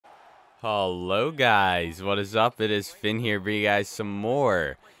Hello guys, what is up? It is Finn here bringing you guys some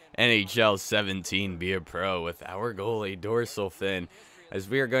more NHL 17 Be a Pro with our goalie Dorsal Finn, as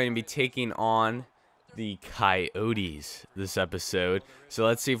we are going to be taking on the Coyotes this episode. So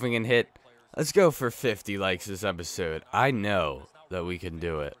let's see if we can let's go for 50 likes this episode. I know that we can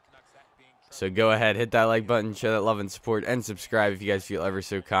do it. So go ahead, hit that like button, show that love and support, and subscribe if you guys feel ever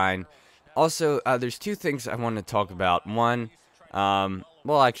so kind. Also, there's two things I want to talk about. One,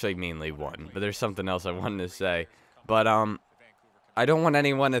 well, actually, mainly one, but there's something else I wanted to say. But, I don't want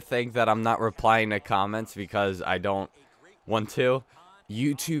anyone to think that I'm not replying to comments because I don't want to.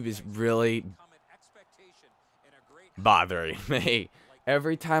 YouTube is really bothering me.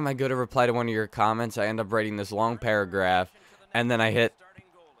 Every time I go to reply to one of your comments, I end up writing this long paragraph, and then I hit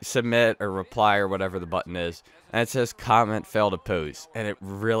submit or reply or whatever the button is, and it says comment failed to post, and it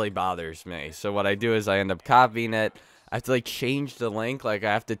really bothers me. So what I do is I end up copying it. I have to like change the link, like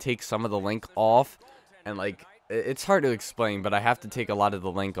I have to take some of the link off, and like it's hard to explain, but I have to take a lot of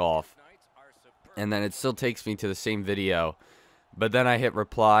the link off, and then it still takes me to the same video, but then I hit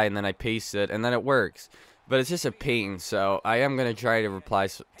reply and then I paste it and then it works. But it's just a pain. So I am going to try to reply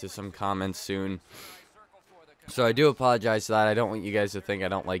to some comments soon. So I do apologize for that. I don't want you guys to think I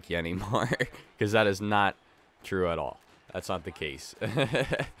don't like you anymore, because that is not true at all. That's not the case.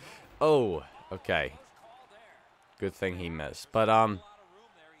 Oh, okay. Good thing he missed. But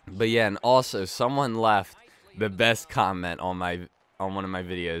yeah, and also someone left the best comment on one of my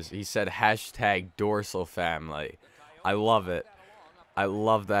videos. He said hashtag Dorsal family. I love it. I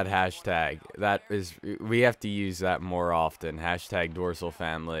love that hashtag. We have to use that more often. Hashtag Dorsal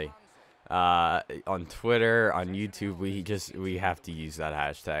family. On Twitter, on YouTube, we have to use that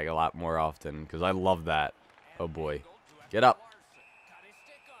hashtag a lot more often, because I love that. Oh boy. Get up.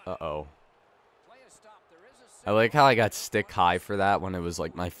 Uh-oh. I like how I got stick high for that when it was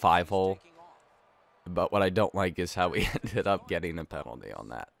like my 5-hole. But what I don't like is how we ended up getting a penalty on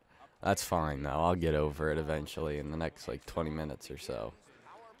that. That's fine though. I'll get over it eventually in the next like 20 minutes or so.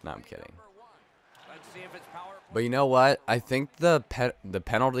 No, I'm kidding. But you know what? I think the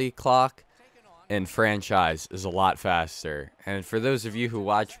penalty clock in franchise is a lot faster. And for those of you who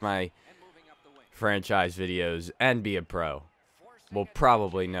watch my franchise videos and be a pro, will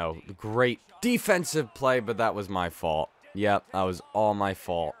probably know. Great defensive play, but that was my fault. Yep, that was all my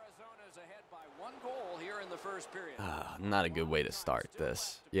fault. Not a good way to start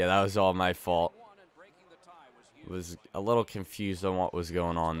this. Yeah, that was all my fault. Was a little confused on what was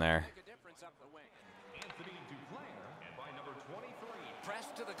going on there.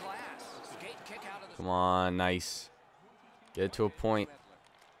 Come on, nice. Get it to a point.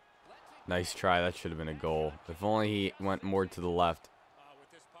 Nice try. That should have been a goal. If only he went more to the left.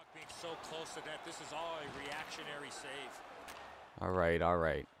 So close to that, this is all a reactionary save. All right, all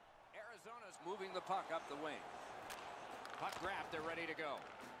right. Arizona's moving the puck up the wing. Puck grab, they're ready to go.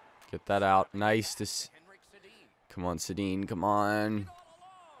 Get that out. Nice to come on, Sedin. Come on.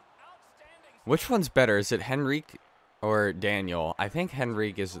 Which one's better? Is it Henrique or Daniel? I think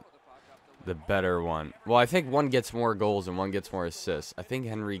Henrique is the better one. Well, I think one gets more goals and one gets more assists. I think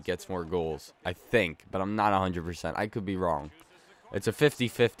Henrique gets more goals. I think, but I'm not 100%. I could be wrong. It's a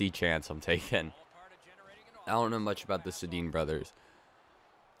 50-50 chance I'm taking. I don't know much about the Sedin brothers.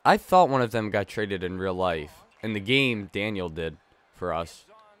 I thought one of them got traded in real life. In the game, Daniel did for us,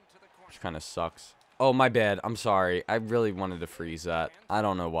 which kind of sucks. Oh, my bad. I'm sorry. I really wanted to freeze that. I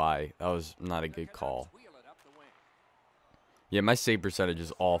don't know why. That was not a good call. Yeah, my save percentage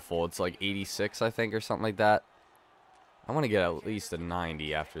is awful. It's like 86, I think, or something like that. I want to get at least a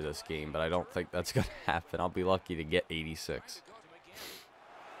 90 after this game, but I don't think that's going to happen. I'll be lucky to get 86.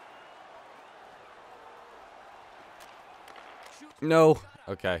 No.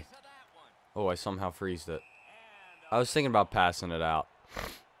 Okay. Oh, I somehow freezed it. I was thinking about passing it out.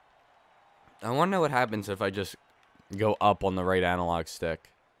 I want to know what happens if I just go up on the right analog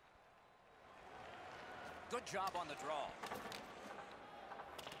stick. Good job on the draw.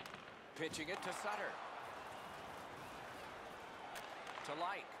 Pitching it to Sutter. To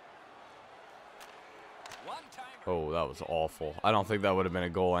Light. Oh, that was awful. I don't think that would have been a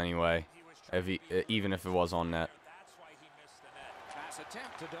goal anyway, even if it was on net.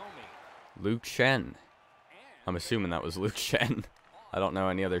 Luke Shen. I'm assuming that was Luke Shen. I don't know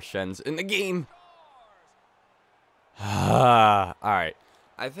any other Shens in the game. Alright.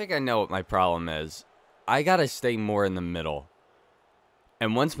 I think I know what my problem is. I gotta stay more in the middle.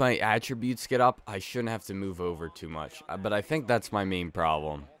 And once my attributes get up, I shouldn't have to move over too much. But I think that's my main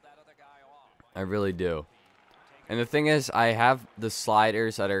problem. I really do. And the thing is, I have the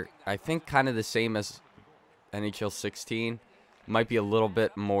sliders that are, I think, kind of the same as NHL 16. might be a little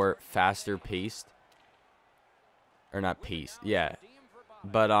bit more faster paced. Or not paced, yeah.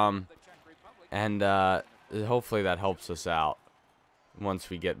 But, and, hopefully that helps us out once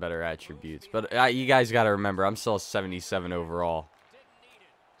we get better attributes. But you guys got to remember, I'm still a 77 overall.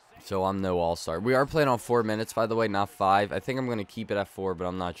 So I'm no all-star. We are playing on 4 minutes, by the way, not 5. I think I'm going to keep it at 4, but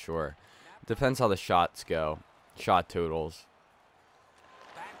I'm not sure. Depends how the shots go. Shot totals.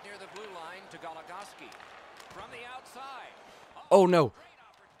 Back near the blue line to Goligoski. From the outside. Oh, no.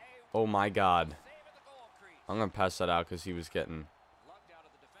 Oh, my God. I'm going to pass that out because he was getting...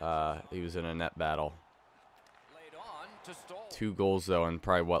 he was in a net battle. 2 goals, though, and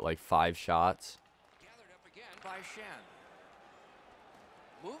probably, what, like 5 shots? Gathered up again by Shen.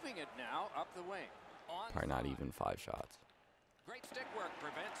 Moving it now up the wing. Probably not even 5 shots. Great stick work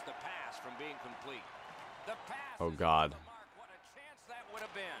prevents the pass from being complete. The pass Oh, God. What a chance that would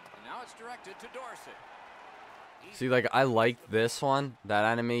have been. And now it's directed to Dorsal. See, like, I like this one, that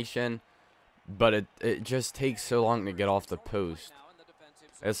animation, but it just takes so long to get off the post.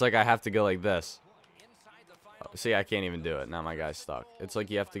 It's like I have to go like this. Oh, see, I can't even do it. Now my guy's stuck. It's like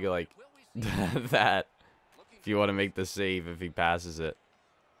you have to go like that if you want to make the save if he passes it.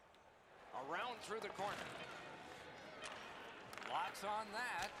 Around through the corner. Lots on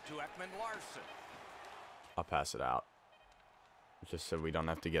that to Ekman-Larsson. I'll pass it out. Just so we don't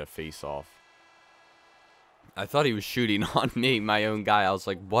have to get a face-off. I thought he was shooting on me, my own guy. I was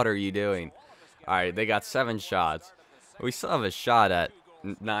like, what are you doing? Alright, they got 7 shots. We still have a shot at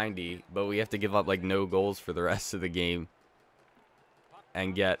 90, but we have to give up like no goals for the rest of the game.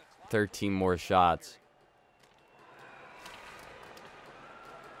 And get 13 more shots.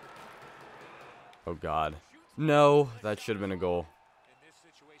 Oh, God. No, that should have been a goal.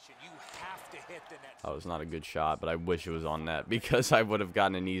 That was not a good shot, but I wish it was on net because I would have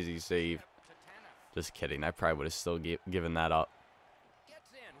gotten an easy save. Just kidding. I probably would have still given that up. Gets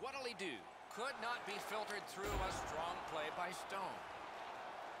in. What'll he do? Could not be filtered through a strong play by Stone.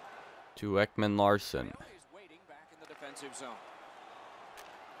 To Ekman-Larsson. Waiting back in the defensive zone.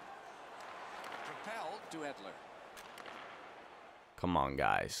 Propelled to Edler. Come on,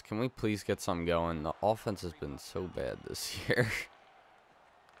 guys. Can we please get something going? The offense has been so bad this year.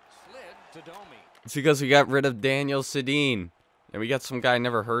 Slid to Domi. It's because we got rid of Daniel Sedin. And we got some guy I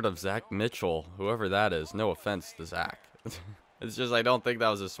never heard of, Zach Mitchell. Whoever that is. No offense to Zach. It's just I don't think that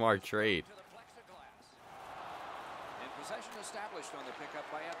was a smart trade. And possession established on the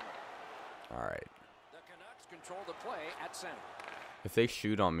pickup by Edler. All right. The Canucks control the play at center. If they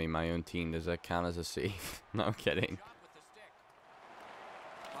shoot on me, my own team, does that count as a save? No, I'm kidding.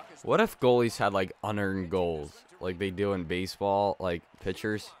 What if goalies had, like, unearned goals? Like they do in baseball, like,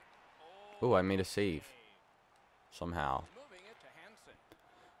 pitchers? Oh, I made a save. Somehow.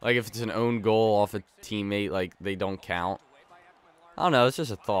 Like, if it's an own goal off a teammate, like, they don't count. I don't know, it's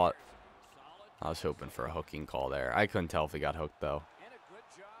just a thought. I was hoping for a hooking call there. I couldn't tell if he got hooked, though.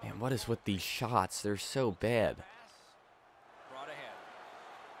 Man, what is with these shots? They're so bad. Brought ahead.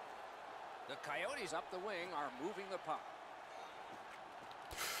 The Coyotes up the wing are moving the puck.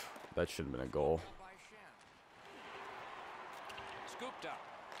 That should have been a goal. Scooped up.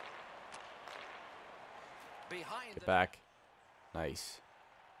 Behind Get back. Nice.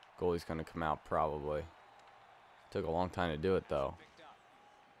 Goalie's going to come out probably. Took a long time to do it, though.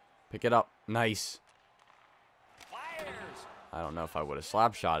 Pick it up. Nice. I don't know if I would have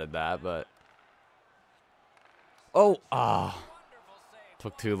slap-shotted that, but... Oh! Ah.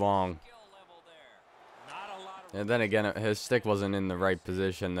 Took too long. And then again, his stick wasn't in the right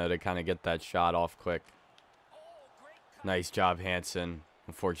position, though, to kind of get that shot off quick. Nice job, Hansen.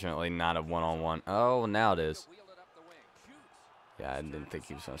 Unfortunately, not a one-on-one. Oh, now it is. Yeah, I didn't think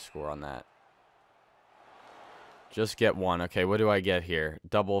he was going to score on that. Just get one. Okay, what do I get here?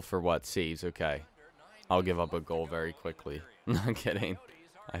 Double for what? Saves. Okay. I'll give up a goal very quickly. Not kidding.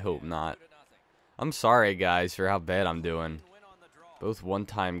 I hope not. I'm sorry, guys, for how bad I'm doing. Both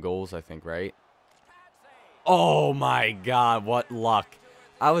one-time goals, I think, right? Oh, my God. What luck.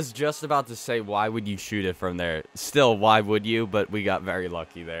 I was just about to say, why would you shoot it from there? Still, why would you? But we got very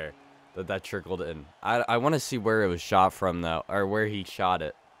lucky there that trickled in. I want to see where it was shot from, though, or where he shot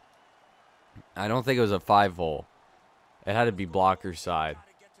it. I don't think it was a 5-hole. It had to be blocker side.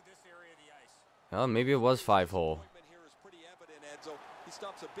 Oh, maybe it was 5-hole.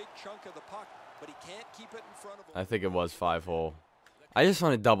 I think it was 5-hole. I just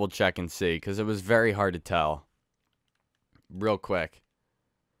want to double check and see because it was very hard to tell. Real quick.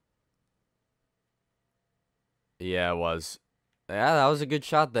 Yeah, it was. Yeah, that was a good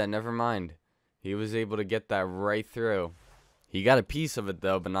shot then. Never mind. He was able to get that right through. He got a piece of it,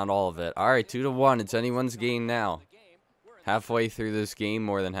 though, but not all of it. All right, 2-1. It's anyone's game now. Halfway through this game,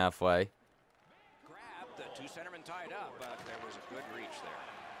 more than halfway. Grabbed, the two centermen tied up, but there was a good reach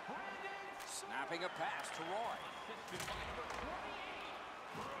there. Snapping a pass to Roy.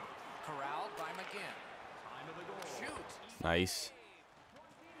 Corralled by McGinn. Shoots. Nice.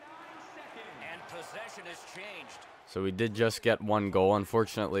 And possession has changed. So we did just get one goal.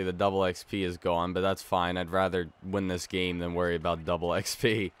 Unfortunately, the double XP is gone, but that's fine. I'd rather win this game than worry about double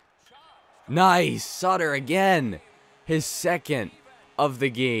XP. Nice! Sutter again! His second of the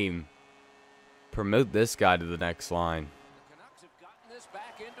game. Promote this guy to the next line.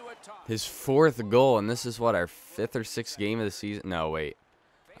 His fourth goal, and this is what, our fifth or sixth game of the season? No, wait.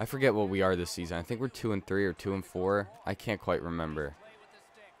 I forget what we are this season. I think we're 2-3 or 2-4. I can't quite remember.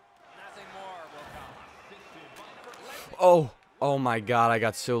 Oh my God, I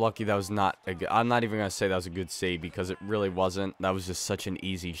got so lucky that was not a good, I'm not even going to say that was a good save because it really wasn't. That was just such an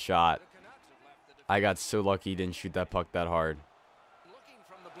easy shot. I got so lucky he didn't shoot that puck that hard.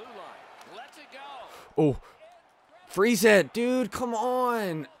 Oh, freeze it, dude, come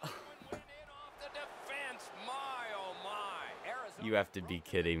on. You have to be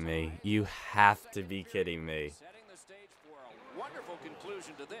kidding me. You have to be kidding me.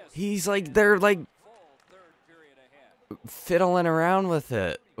 He's like, they're like fiddling around with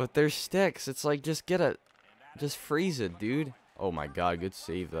it, with their sticks. It's like, just freeze it, dude. Oh my God, good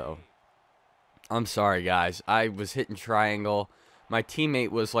save though. I'm sorry, guys. I was hitting triangle. My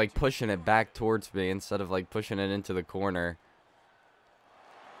teammate was like pushing it back towards me instead of like pushing it into the corner.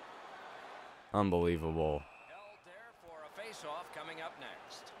 Unbelievable.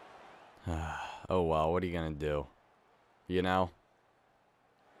 Oh well, what are you gonna do? You know?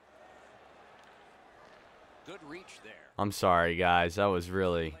 Good reach there. I'm sorry, guys. That was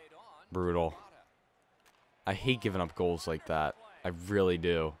really brutal. I hate giving up goals like that. I really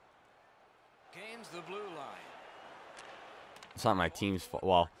do. Gains the blue line. It's not my team's fault.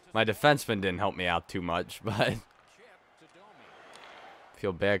 Well, my defenseman didn't help me out too much, but I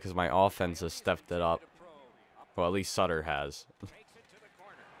feel bad because my offense has stepped it up. Well, at least Sutter has.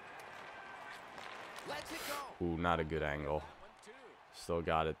 Ooh, not a good angle. Still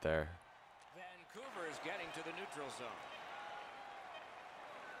got it there. Vancouver is getting to the neutral zone.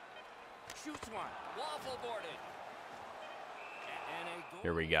 Shoots one. Waffle boarded.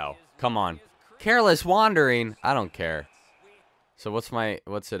 Here we go. Come on. Careless wandering. I don't care. So what's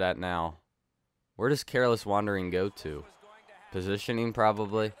it at now? Where does careless wandering go to? Positioning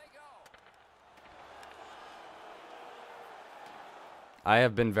probably. I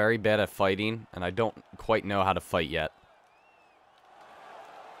have been very bad at fighting, and I don't quite know how to fight yet.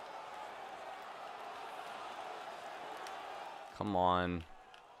 Come on.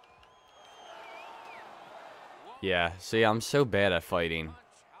 Yeah, see, I'm so bad at fighting.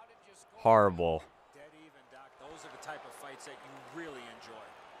 Horrible. Those are the type of fights that you really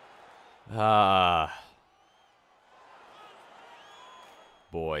enjoy.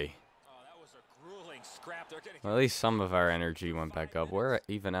 Boy. Well, at least some of our energy went back up. Where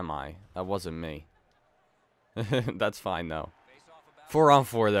even am I? That wasn't me. That's fine, though.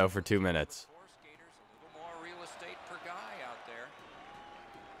 4-on-4, though, for 2 minutes.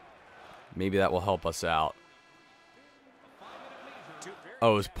 Maybe that will help us out.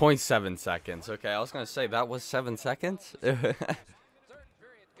 Oh, it was 0.7 seconds. Okay, I was going to say, that was 7 seconds?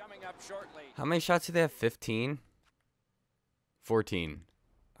 How many shots do they have? 15? 14.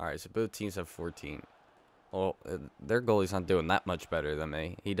 All right, so both teams have 14. Well, their goalie's not doing that much better than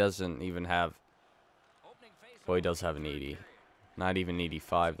me. He doesn't even have... Well, he does have an 80. Not even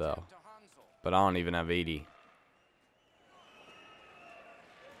 85, though. But I don't even have 80.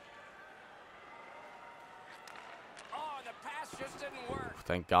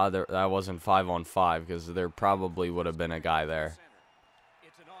 Thank God that wasn't 5-on-5, because there probably would have been a guy there.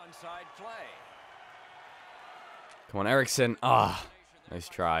 Come on, Eriksson. Ah, nice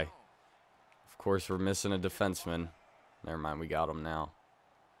try. Of course, we're missing a defenseman. Never mind, we got him now.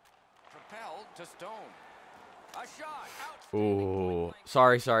 Ooh,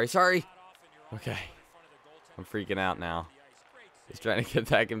 sorry. Okay, I'm freaking out now. He's trying to get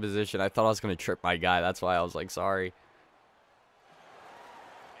back in position. I thought I was going to trip my guy. That's why I was like, sorry.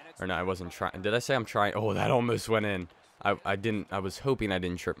 Or no, I wasn't trying. Did I say I'm trying? Oh, that almost went in. I didn't. I was hoping I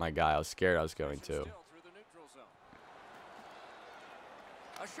didn't trip my guy. I was scared I was going to.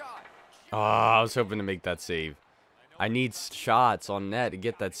 Oh, I was hoping to make that save. I need shots on net to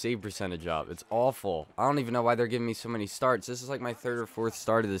get that save percentage up. It's awful. I don't even know why they're giving me so many starts. This is like my 3rd or 4th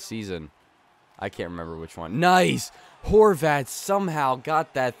start of the season. I can't remember which one. Nice! Horvat somehow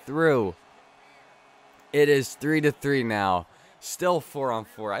got that through. It is 3-3 now. Still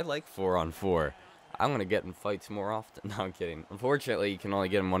 4-on-4. I like 4-on-4. I'm going to get in fights more often. No, I'm kidding. Unfortunately, you can only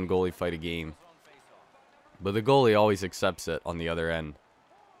get in one goalie fight a game. But the goalie always accepts it on the other end.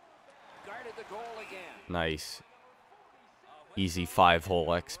 Guarded the goal again. Nice. Easy 5-hole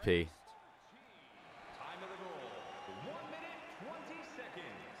XP.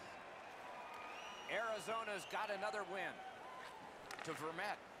 Arizona's got another win. To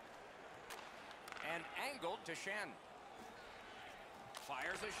Vermette. And angled to Shen.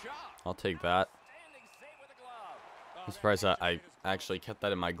 Fires a shot. I'll take that. Standing save with the glove. I'm surprised I actually kept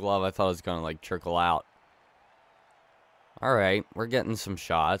that in my glove. I thought it was going to, like, trickle out. All right, we're getting some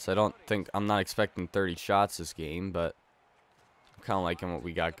shots. I'm not expecting 30 shots this game, but I'm kind of liking what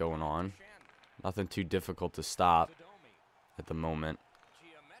we got going on. Nothing too difficult to stop at the moment.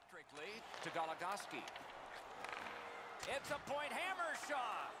 Geometrically to Goligoski. It's a point hammer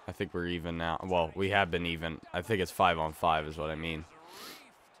shot. I think we're even now. Well, we have been even. I think it's 5-on-5 is what I mean.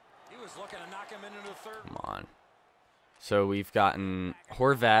 He was looking to knock him into the third. Come on. So we've gotten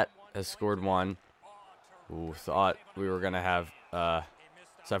Horvat has scored 1. Ooh, thought we were going to have,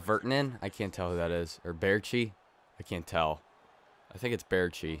 is that Vertanen? I can't tell who that is. Or Berchi? I can't tell. I think it's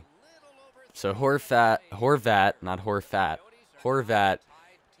Berchi. So Horvat, not Horfat. Horvat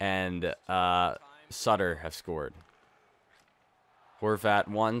and Sutter have scored. Horvat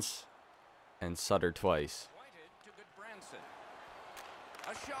once and Sutter twice.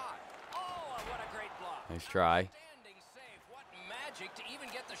 A shot. Oh, what a great block. Nice try. Standing save. What magic to even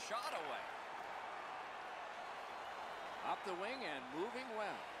get the shot away. Up the wing and moving well.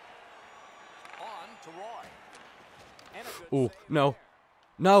 On to Roy. And a good Ooh, save no. there.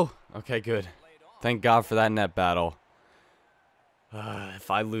 No. Okay, good. Thank God for that net battle. If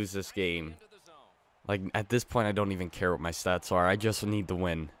I lose this game, Into the zone. like, at this point, I don't even care what my stats are. I just need to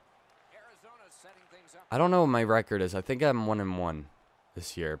win. Arizona's setting things up. I don't know what my record is. I think I'm 1-1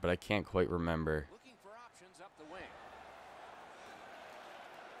 this year, but I can't quite remember. Looking for options up the wing.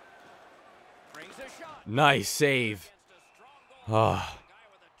 Brings a shot. Nice save. Against a strong goal. Oh, The guy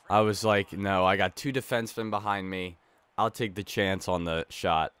with a I was like, no, I got 2 defensemen behind me. I'll take the chance on the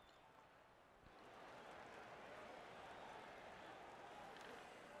shot.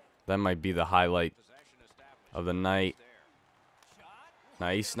 That might be the highlight possession established of the night. there. Shot.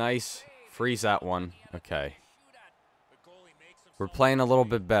 Nice, nice. Freeze that one. Okay. Shoot at. The goalie makes himself We're playing a little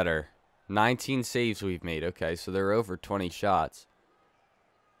bit better. 19 saves we've made. Okay, so they're over 20 shots.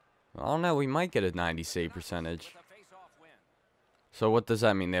 I don't know. We might get a 90 save percentage. with a face-off win. So what does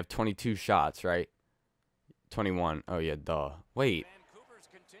that mean? They have 22 shots, right? 21. Oh, yeah, duh. Wait. Vancouver's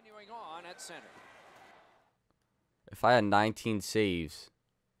continuing on at center. If I had 19 saves,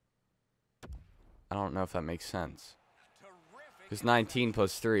 I don't know if that makes sense. Terrific. Because 19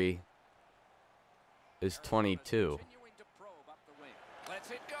 plus 3 is 22. Continuing to probe up the wing. Lets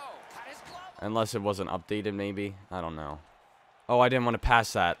it go. Cut his glove. Unless it wasn't updated, maybe. I don't know. Oh, I didn't want to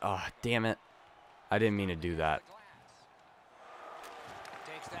pass that. Oh, damn it. I didn't mean to do that.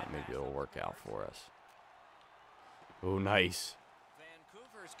 Takes that Maybe pass. it'll work out for us. Oh, nice.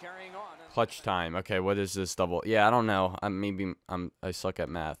 Vancouver's carrying on. Clutch time. Okay, what is this double? Yeah, I don't know. I suck at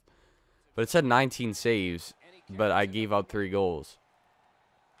math. But it said 19 saves, but I gave up 3 goals.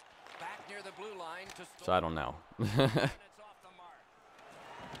 Back near the blue line to So I don't know. and it's off the mark.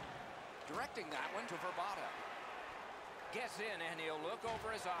 Directing that one to Verbata. Gets in and he'll look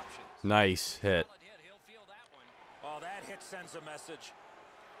over his options. Nice hit. Solid hit. He'll feel that one. Oh, that hit sends a message.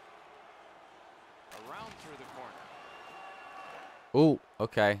 Around through the corner. Oh,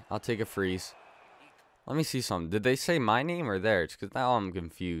 okay. I'll take a freeze. Let me see something. Did they say my name or theirs? Because now I'm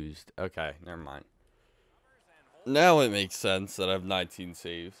confused. Okay, never mind. Now it makes sense that I have 19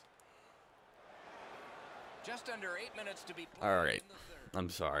 saves. Just under 8 minutes to be played. All right. in the third. I'm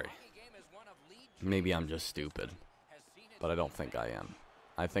sorry. Hockey game is one of lead Maybe I'm just stupid. has seen its But I don't think I am.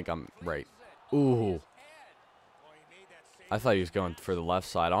 I think I'm right. head. Ooh. Head. I thought he was going for the left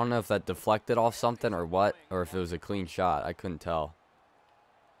side. I don't know if that deflected off something or what. Or if it was a clean shot. I couldn't tell.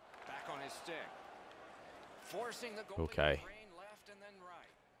 Back on his stick. Forcing the goalie Okay. to drain left and then right.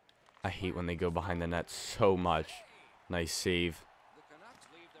 I hate when they go behind the net so much. Nice save. The Canucks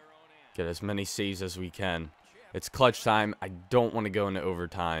leave their own end. Get as many saves as we can. It's clutch time. I don't want to go into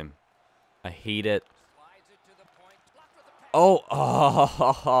overtime. I hate it. Slides it to the point. Blocked with the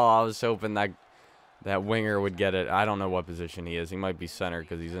pass. Oh, I was hoping that winger would get it. I don't know what position he is. He might be center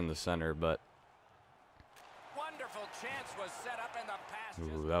because he's in the center, but Wonderful chance was set up in the pass.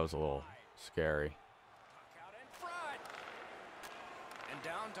 ooh, just that was a little scary. Puck out in front. And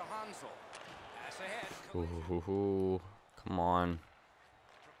down to Hansel. Pass ahead. Ooh, come on.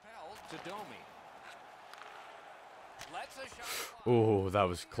 Propelled to Domi. Lets a shot. Ooh, that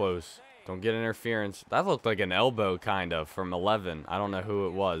was close. Don't get interference. That looked like an elbow, kind of, from 11. I don't know who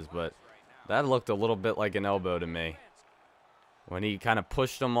it was, but that looked a little bit like an elbow to me. When he kind of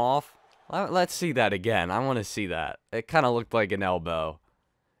pushed him off. Let's see that again. I want to see that. It kind of looked like an elbow,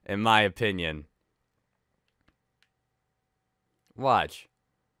 in my opinion. Watch.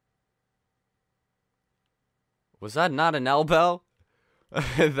 Was that not an elbow?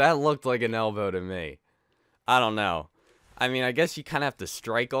 That looked like an elbow to me. I don't know. I mean, I guess you kind of have to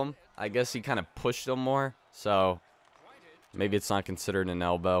strike him. I guess he kind of pushed him more. So, maybe it's not considered an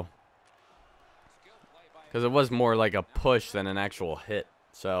elbow. Because it was more like a push than an actual hit.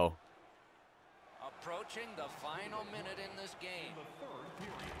 So. Approaching the final minute in this game.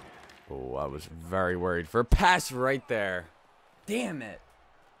 Oh, I was very worried for a pass right there. Damn it.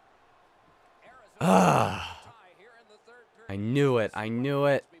 Ah. I knew it. I knew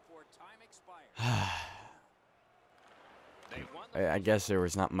it. I guess there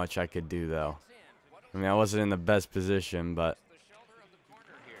was not much I could do, though. I mean, I wasn't in the best position, but...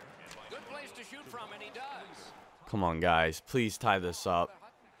 Come on, guys. Please tie this up.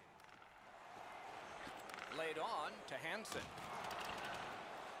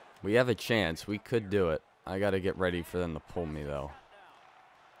 We have a chance. We could do it. I got to get ready for them to pull me, though.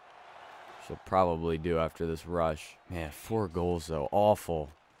 She'll probably do after this rush. Man, 4 goals, though. Awful.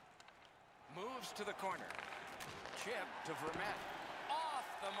 Moves to the corner. Chip to Vermette. Off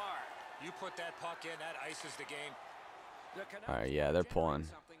the mark. You put that puck in, that ices the game. All right, yeah, they're pulling.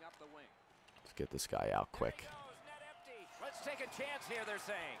 Let's get this guy out quick. Let's take a chance here, they're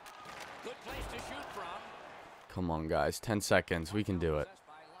saying. Good place to shoot from. Come on, guys. 10 seconds. We can do it.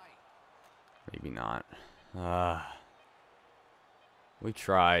 Maybe not. We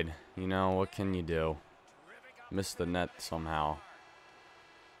tried. You know, what can you do? Missed the net somehow.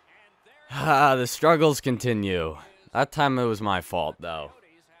 The struggles continue. That time it was my fault, though.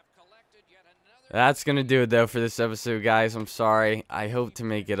 That's going to do it, though, for this episode, guys. I'm sorry. I hope to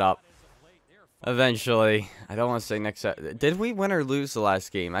make it up eventually. I don't want to say next... Did we win or lose the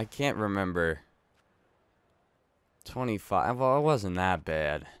last game? I can't remember. 25. Well, it wasn't that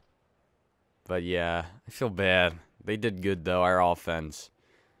bad. But, yeah, I feel bad. They did good, though, our offense.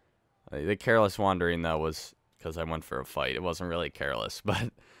 The careless wandering, though, was because I went for a fight. It wasn't really careless,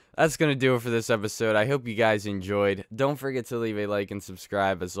 but that's going to do it for this episode. I hope you guys enjoyed. Don't forget to leave a like and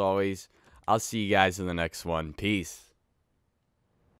subscribe, as always. I'll see you guys in the next one. Peace.